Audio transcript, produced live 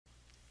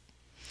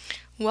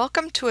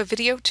Welcome to a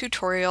video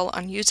tutorial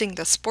on using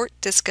the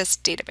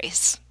SPORTDiscus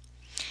database.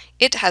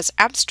 It has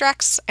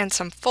abstracts and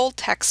some full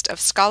text of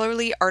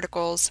scholarly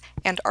articles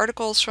and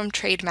articles from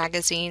trade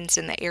magazines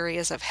in the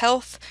areas of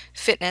health,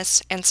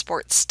 fitness, and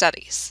sports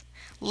studies.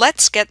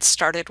 Let's get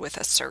started with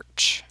a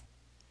search.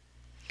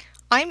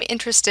 I'm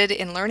interested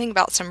in learning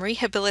about some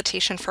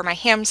rehabilitation for my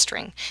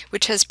hamstring,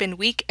 which has been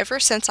weak ever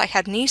since I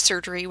had knee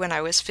surgery when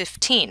I was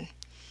 15.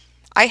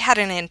 I had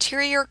an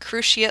anterior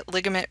cruciate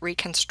ligament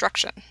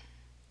reconstruction.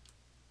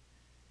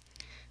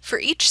 For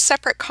each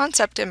separate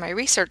concept in my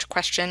research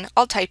question,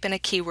 I'll type in a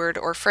keyword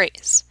or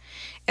phrase.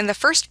 In the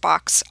first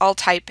box, I'll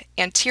type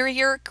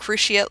anterior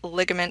cruciate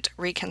ligament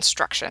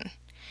reconstruction.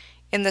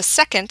 In the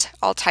second,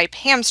 I'll type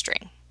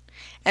hamstring.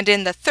 And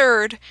in the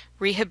third,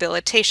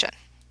 rehabilitation.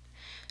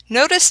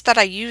 Notice that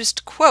I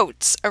used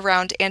quotes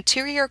around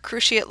anterior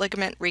cruciate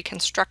ligament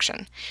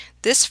reconstruction.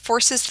 This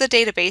forces the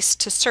database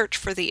to search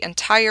for the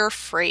entire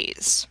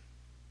phrase.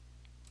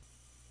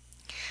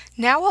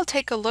 Now I'll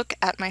take a look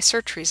at my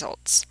search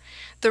results.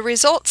 The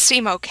results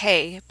seem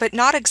okay, but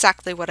not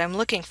exactly what I'm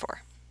looking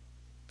for.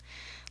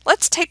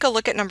 Let's take a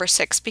look at number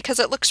 6 because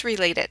it looks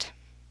related.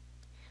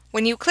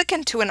 When you click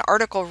into an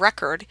article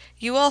record,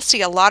 you will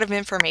see a lot of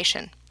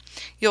information.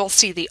 You'll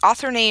see the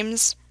author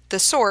names, the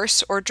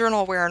source or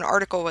journal where an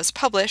article was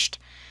published,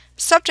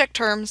 subject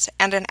terms,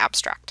 and an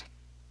abstract.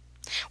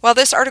 While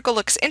this article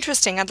looks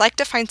interesting, I'd like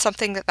to find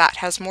something that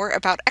has more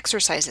about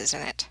exercises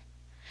in it.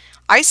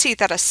 I see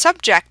that a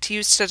subject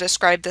used to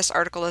describe this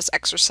article is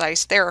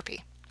exercise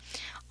therapy.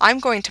 I'm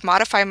going to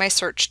modify my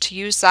search to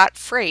use that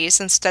phrase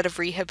instead of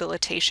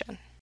rehabilitation.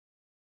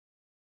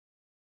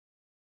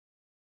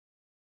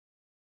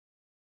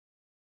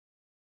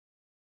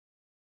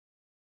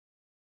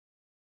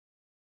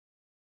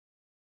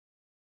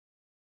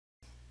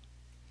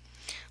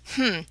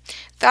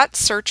 That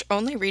search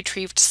only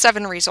retrieved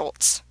 7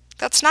 results.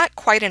 That's not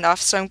quite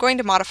enough, so I'm going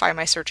to modify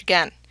my search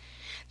again.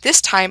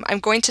 This time, I'm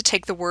going to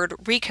take the word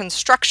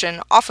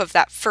reconstruction off of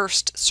that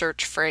first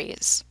search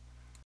phrase.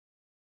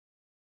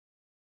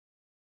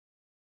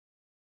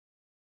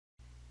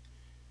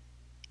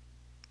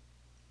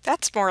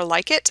 That's more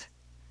like it.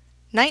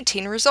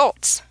 19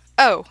 results.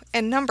 Oh,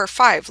 and number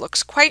 5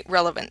 looks quite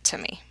relevant to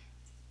me.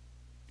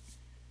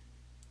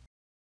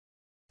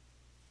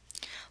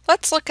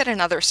 Let's look at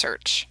another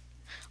search.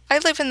 I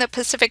live in the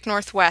Pacific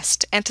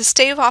Northwest, and to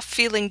stave off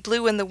feeling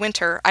blue in the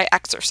winter, I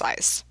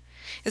exercise.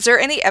 Is there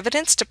any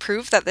evidence to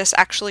prove that this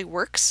actually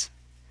works?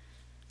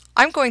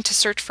 I'm going to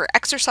search for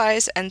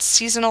exercise and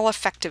seasonal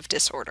affective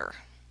disorder.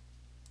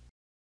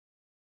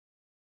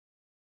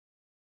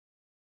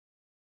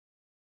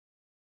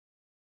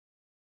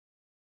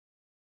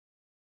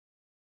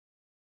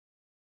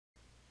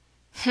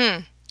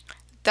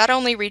 That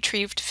only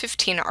retrieved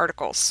 15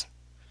 articles.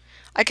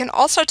 I can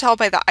also tell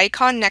by the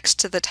icon next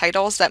to the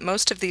titles that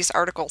most of these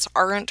articles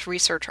aren't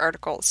research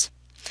articles.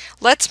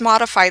 Let's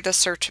modify the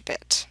search a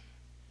bit.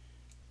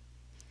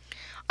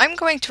 I'm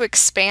going to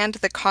expand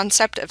the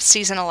concept of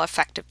seasonal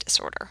affective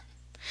disorder.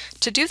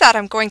 To do that,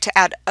 I'm going to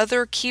add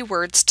other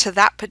keywords to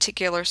that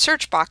particular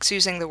search box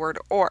using the word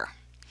or.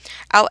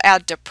 I'll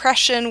add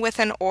depression with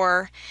an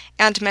or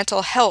and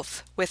mental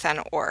health with an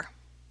or.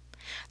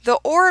 The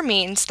or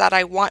means that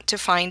I want to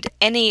find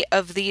any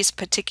of these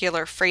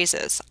particular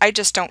phrases. I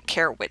just don't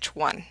care which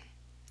one.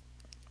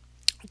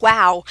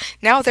 Wow,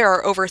 now there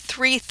are over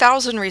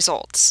 3,000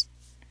 results.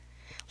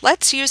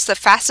 Let's use the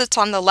facets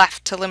on the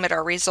left to limit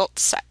our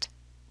results set.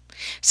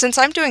 Since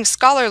I'm doing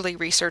scholarly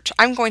research,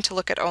 I'm going to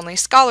look at only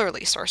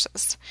scholarly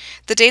sources.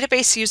 The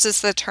database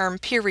uses the term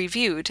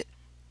peer-reviewed.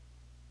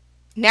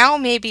 Now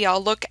maybe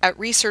I'll look at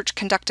research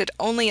conducted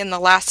only in the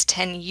last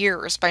 10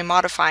 years by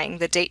modifying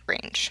the date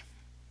range.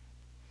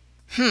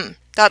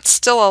 That's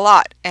still a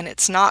lot, and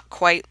it's not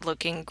quite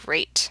looking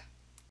great.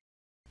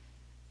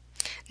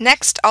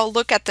 Next, I'll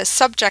look at the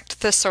subject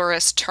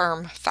thesaurus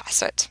term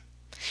facet.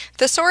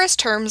 Thesaurus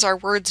terms are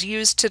words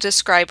used to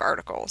describe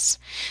articles.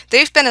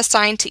 They've been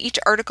assigned to each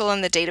article in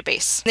the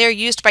database. They're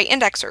used by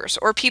indexers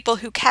or people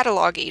who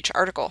catalog each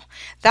article.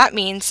 That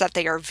means that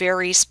they are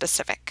very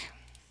specific.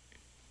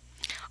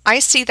 I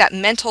see that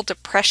mental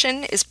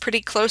depression is pretty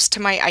close to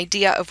my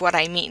idea of what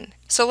I mean,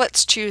 so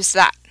let's choose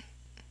that.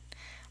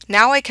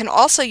 Now I can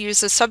also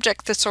use the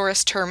subject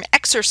thesaurus term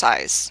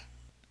exercise.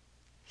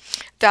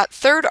 That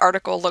third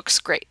article looks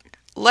great.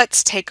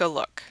 Let's take a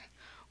look.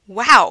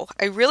 Wow,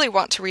 I really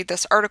want to read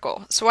this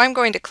article, so I'm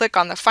going to click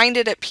on the Find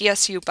It at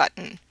PSU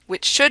button,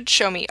 which should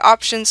show me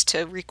options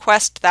to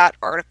request that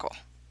article.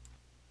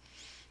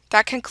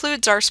 That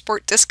concludes our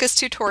SPORTDiscus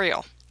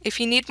tutorial. If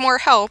you need more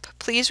help,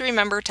 please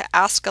remember to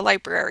ask a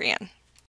librarian.